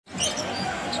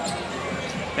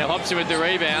Now Hobson with the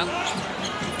rebound.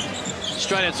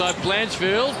 Straight outside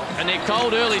Blanchfield, and they're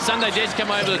cold early. Sunday Dech come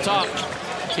over the top.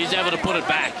 He's able to put it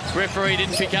back. Referee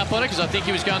didn't pick up on it because I think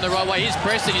he was going the right way. Here's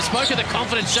Preston. You spoke of the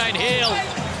confident Shane Hill.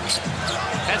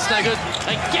 That's no good.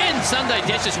 Again, Sunday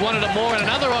Dech just wanted it more, and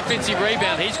another offensive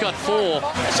rebound. He's got 4.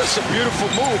 That's just a beautiful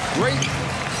move. Great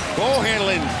ball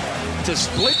handling to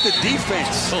split the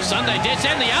defense. Well, Sunday Dech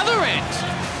and the other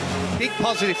end. Big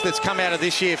positive that's come out of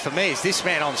this year for me is this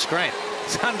man on screen.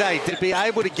 Sunday to be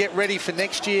able to get ready for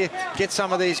next year, get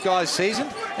some of these guys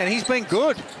seasoned, and he's been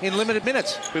good in limited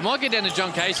minutes. We might get down to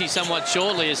John Casey somewhat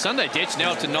shortly as Sunday Dech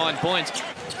now up to 9 points.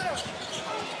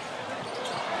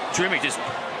 Trimmick just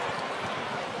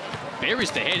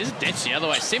buries the head. Isn't Dech the other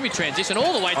way? Semi-transition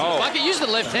all the way to the bucket. Use the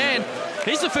left hand.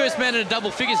 He's the first man in a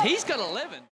double figures. He's got 11.